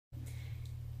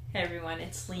Hey everyone,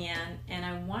 it's Leanne, and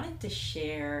I wanted to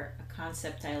share a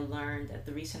concept I learned at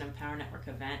the recent Empower Network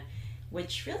event,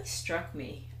 which really struck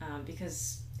me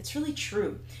because it's really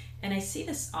true. And I see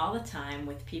this all the time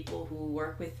with people who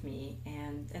work with me,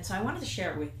 and so I wanted to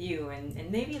share it with you,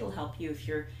 and maybe it'll help you if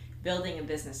you're building a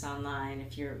business online,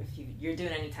 if you're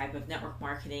doing any type of network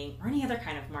marketing or any other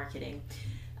kind of marketing.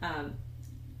 Um,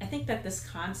 I think that this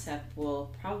concept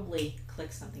will probably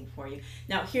click something for you.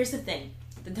 Now, here's the thing.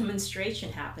 The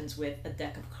demonstration happens with a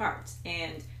deck of cards,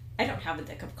 and I don't have a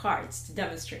deck of cards to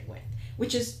demonstrate with,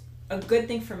 which is a good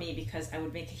thing for me because I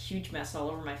would make a huge mess all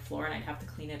over my floor and I'd have to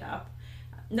clean it up.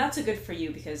 Not so good for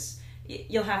you because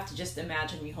you'll have to just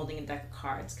imagine me holding a deck of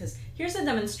cards, because here's a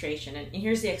demonstration and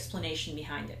here's the explanation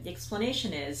behind it. The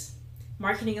explanation is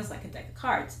marketing is like a deck of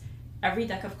cards. Every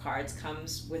deck of cards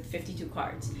comes with 52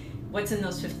 cards. What's in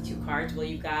those 52 cards? Well,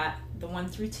 you've got the 1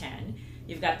 through 10.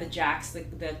 You've got the jacks,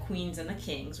 the queens, and the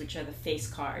kings, which are the face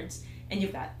cards. And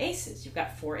you've got aces. You've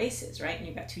got 4 aces, right? And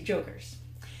you've got 2 jokers.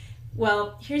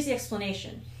 Well, here's the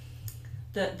explanation.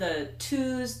 The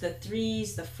 2s, the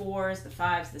 3s, the 4s, the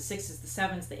 5s, the 6s, the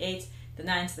 7s, the 8s, the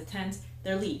 9s, the 10s,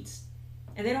 they're leads.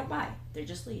 And they don't buy. They're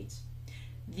just leads.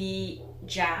 The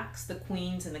jacks, the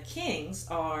queens, and the kings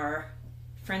are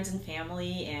friends and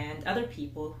family and other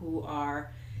people who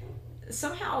are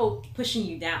somehow pushing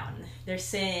you down. They're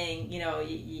saying,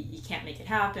 you can't make it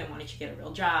happen, why don't you get a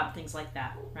real job, things like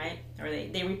that, right? Or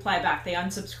they reply back, they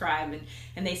unsubscribe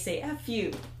and they say F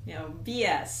you,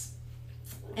 BS.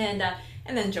 And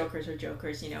then jokers are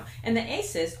jokers, And the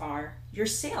aces are your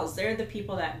sales. They're the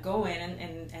people that go in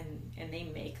and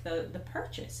they make the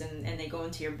purchase and they go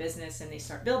into your business and they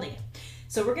start building it.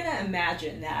 So we're going to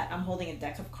imagine that I'm holding a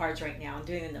deck of cards right now and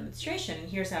doing a demonstration, and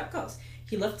here's how it goes.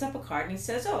 He lifts up a card and he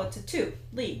says, oh, it's a 2,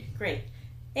 lead, great.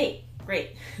 8,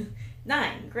 great.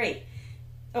 9, great.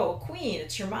 Oh, a queen,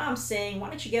 it's your mom saying, why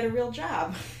don't you get a real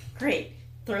job? Great.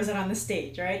 Throws it on the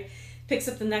stage, right? Picks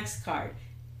up the next card.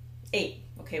 8,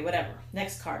 okay, whatever.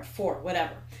 Next card, 4,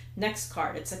 whatever. Next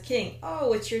card, it's a king.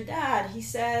 Oh, it's your dad. He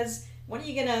says, when are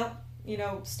you gonna,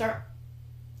 start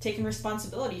taking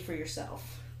responsibility for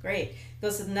yourself? Great.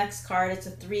 Goes to the next card, it's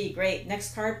a 3, great.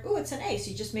 Next card, ooh, it's an ace.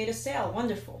 You just made a sale,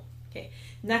 wonderful. Okay,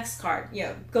 next card,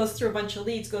 goes through a bunch of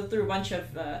leads, goes through a bunch of,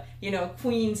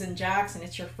 queens and jacks, and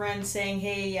it's your friend saying,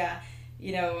 hey,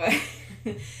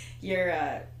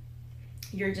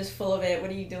 you're just full of it. What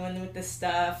are you doing with this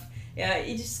stuff? Yeah,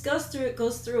 it just goes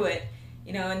through it,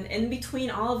 and in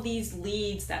between all of these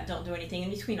leads that don't do anything, in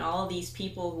between all of these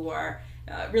people who are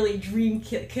really dream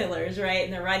killers, right?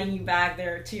 And they're writing you back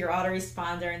there to your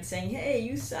autoresponder and saying, hey,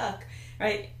 you suck,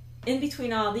 right? In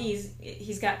between all these,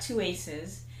 he's got 2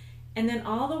 aces. And then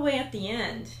all the way at the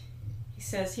end, he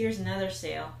says, here's another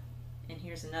sale, and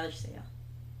here's another sale.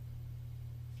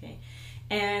 Okay?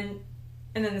 And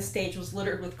then the stage was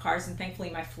littered with cards, and thankfully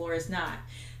my floor is not.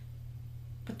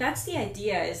 But that's the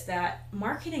idea, is that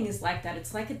marketing is like that.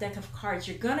 It's like a deck of cards.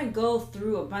 You're going to go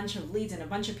through a bunch of leads, and a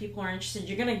bunch of people are interested.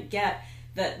 You're going to get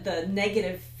the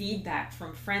negative feedback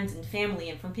from friends and family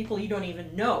and from people you don't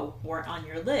even know who are on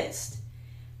your list.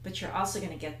 But you're also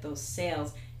going to get those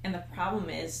sales. And the problem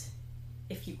is,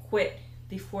 if you quit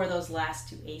before those last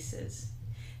 2 aces.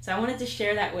 So I wanted to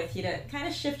share that with you to kind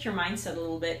of shift your mindset a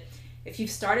little bit. If you've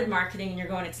started marketing and you're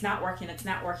going, it's not working, it's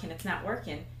not working, it's not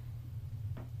working,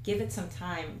 give it some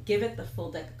time. Give it the full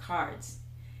deck of cards.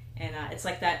 And it's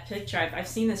like that picture. I've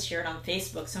seen this shared on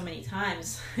Facebook so many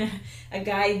times. A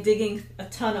guy digging a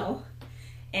tunnel,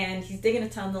 and he's digging a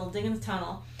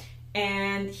tunnel,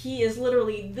 and he is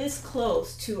literally this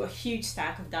close to a huge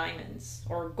stack of diamonds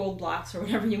or gold blocks or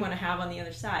whatever you want to have on the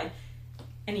other side.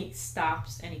 And he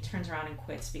stops and he turns around and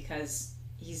quits because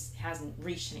he hasn't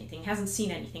reached anything, hasn't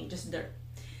seen anything, just dirt.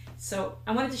 So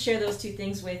I wanted to share those 2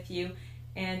 things with you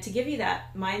and to give you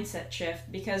that mindset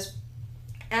shift, because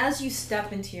as you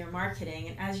step into your marketing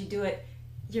and as you do it,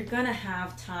 you're going to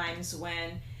have times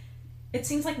when it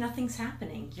seems like nothing's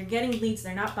happening. You're getting leads,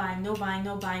 they're not buying, no buying,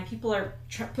 no buying. People are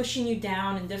pushing you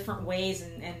down in different ways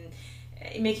and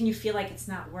making you feel like it's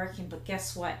not working. But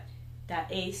guess what? That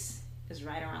ace is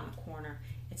right around the corner.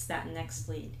 It's that next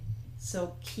lead.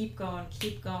 So keep going,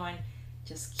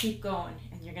 just keep going,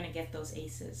 and you're going to get those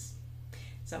aces.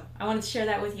 So I wanted to share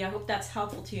that with you. I hope that's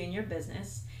helpful to you in your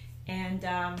business. And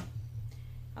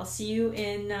I'll see you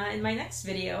in my next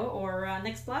video or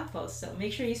next blog post. So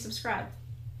make sure you subscribe.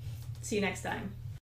 See you next time.